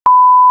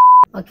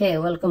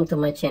Okay, welcome to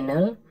my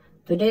channel.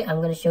 Today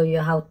I'm going to show you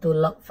how to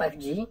lock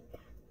 5G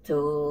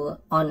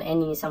on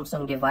any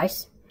Samsung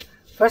device.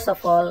 First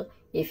of all,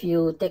 if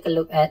you take a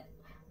look at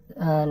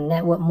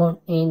network mode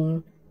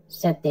in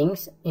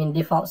settings, in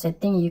default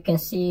setting, you can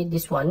see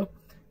this one,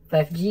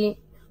 5G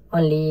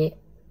only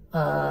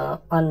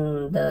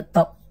on the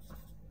top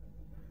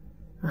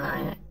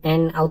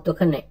and auto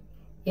connect.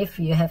 If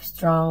you have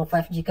strong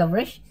 5G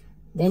coverage,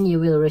 then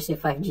you will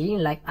receive 5G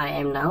like I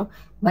am now.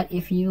 But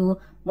if you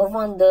move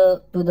on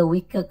to the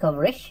weaker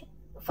coverage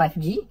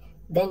 5G,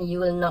 then you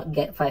will not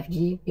get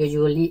 5G.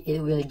 Usually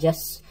it will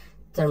just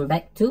turn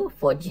back to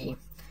 4G.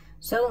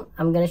 So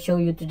I'm gonna show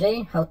you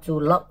today how to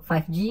lock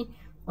 5G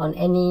on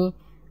any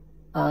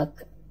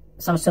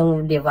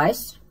Samsung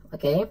device.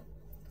 Okay,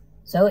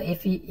 so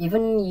if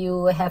even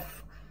you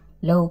have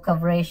low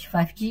coverage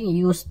 5G,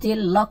 you still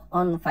lock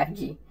on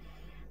 5G.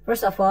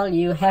 First of all,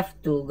 you have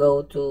to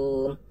go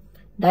to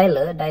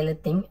dialer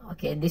thing.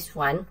 Okay, this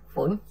one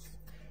phone,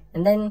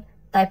 and then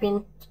type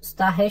in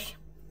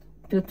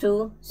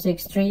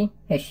 *#2263#.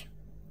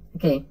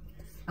 Okay,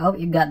 I hope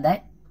you got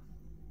that.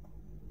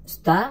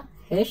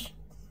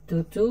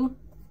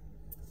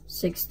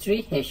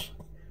 *#2263#.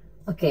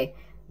 Okay,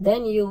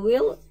 then you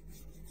will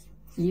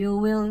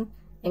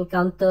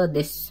encounter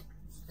this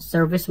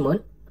service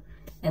mode,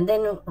 and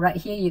then right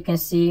here you can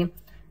see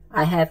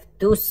I have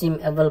 2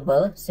 SIM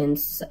available,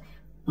 since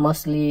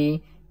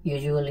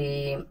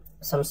usually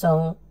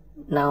Samsung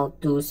now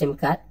 2 SIM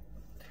card.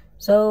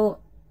 So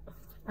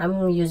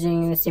I'm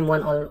using SIM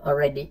 1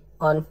 already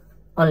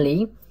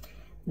only.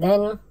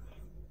 Then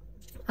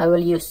I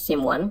will use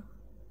SIM 1.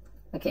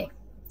 Okay,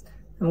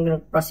 I'm gonna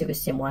proceed with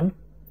SIM 1.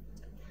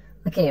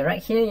 Okay,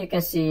 right here you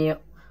can see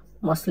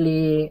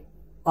mostly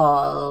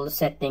all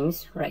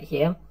settings right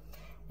here,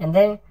 and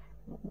then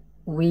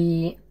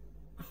we're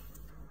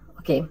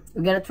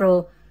gonna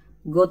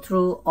go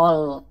through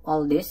all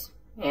this,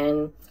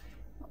 and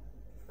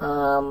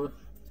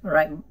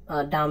right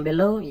down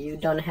below you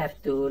don't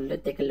have to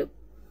take a look.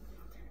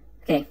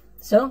 Okay,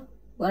 so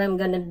what I'm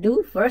gonna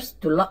do first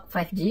to lock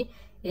 5G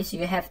is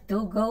you have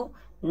to go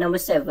number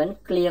 7,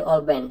 clear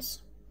all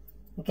bands.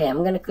 Okay,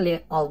 I'm gonna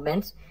clear all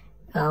bands.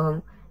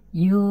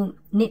 You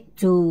need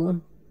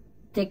to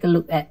take a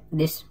look at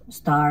this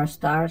star.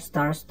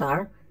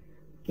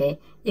 Okay,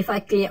 if I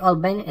clear all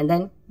band and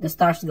then the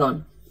star's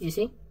gone, you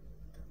see?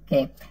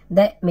 Okay,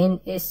 that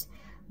mean it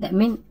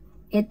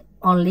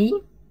only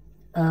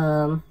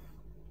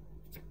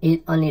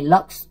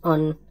locks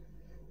on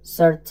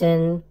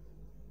certain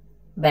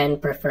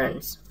band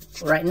preference.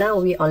 Right now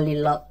we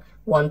only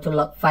want to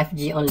lock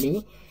 5G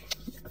only.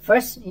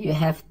 First, you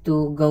have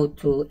to go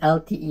to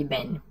LTE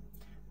band,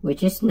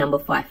 which is number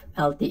 5,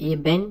 LTE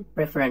band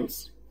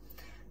preference.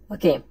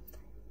 Okay,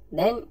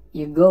 then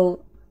you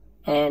go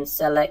and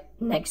select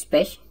next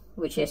page,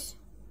 which is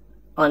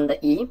on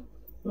the E,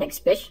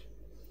 next page,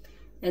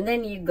 and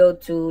then you go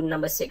to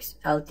number 6,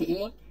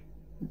 LTE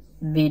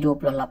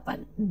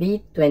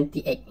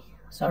B28,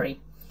 sorry,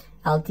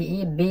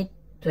 LTE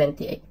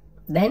B28.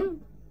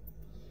 Then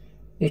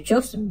you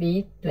choose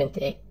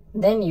B28,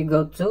 then you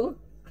go to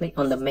click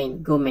on the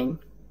main, go main.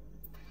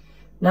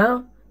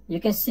 Now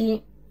you can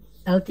see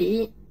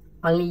LTE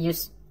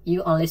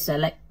you only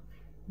select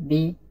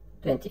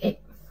B28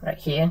 right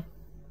here,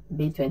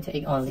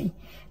 B28 only.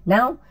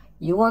 Now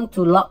you want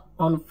to lock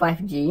on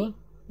 5G,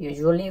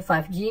 usually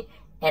 5G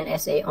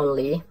NSA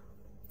only.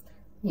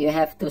 You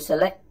have to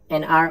select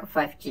NR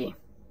 5G,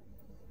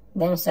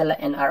 then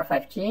select NR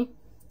 5G,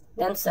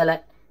 then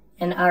select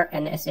NR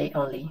NSA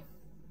only,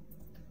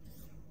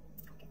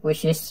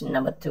 which is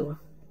number 2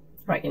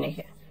 right in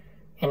here,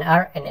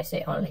 NR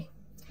NSA only.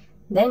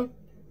 Then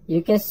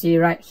you can see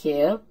right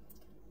here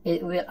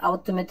it will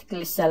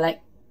automatically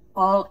select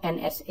all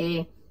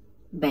NSA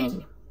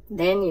band.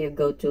 Then you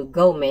go to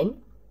go main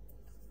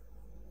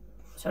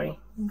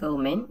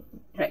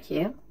right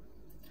here.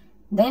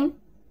 Then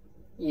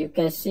you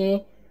can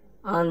see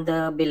on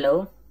the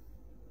below,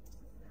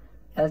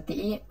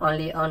 LTE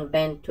only on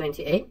band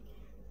 28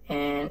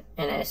 and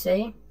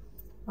NSA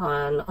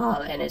on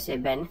all NSA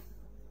band,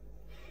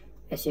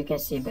 as you can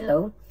see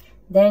below.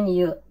 Then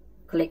you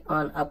click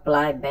on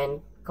apply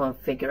band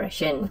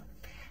configuration.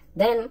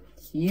 Then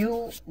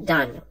you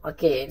done.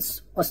 Okay,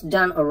 it's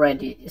done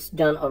already.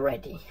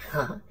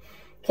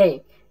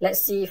 Okay,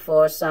 let's see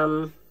for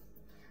some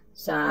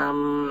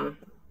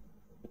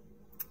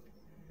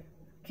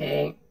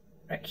okay,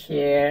 right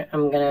here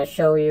I'm gonna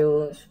show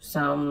you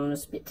some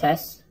speed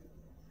tests.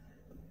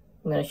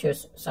 I'm gonna show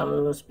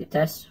some speed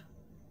tests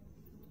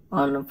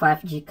on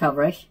 5G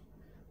coverage,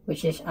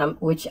 which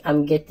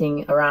I'm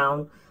getting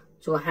around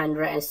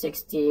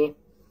 260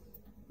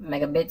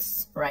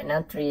 megabits right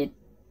now,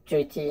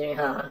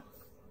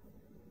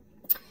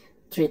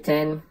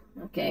 310.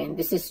 Okay,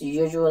 this is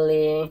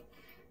usually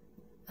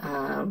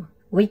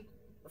weak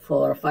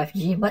for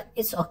 5G, but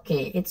it's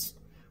okay, it's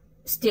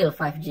still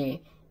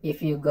 5G.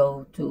 If you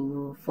go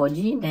to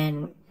 4G,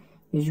 then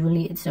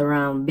usually it's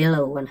around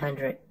below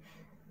 100,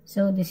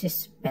 so this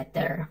is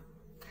better.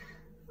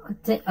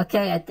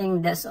 Okay, I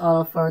think that's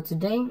all for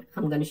today.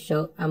 I'm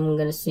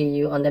gonna see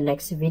you on the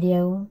next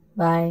video.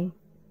 Bye.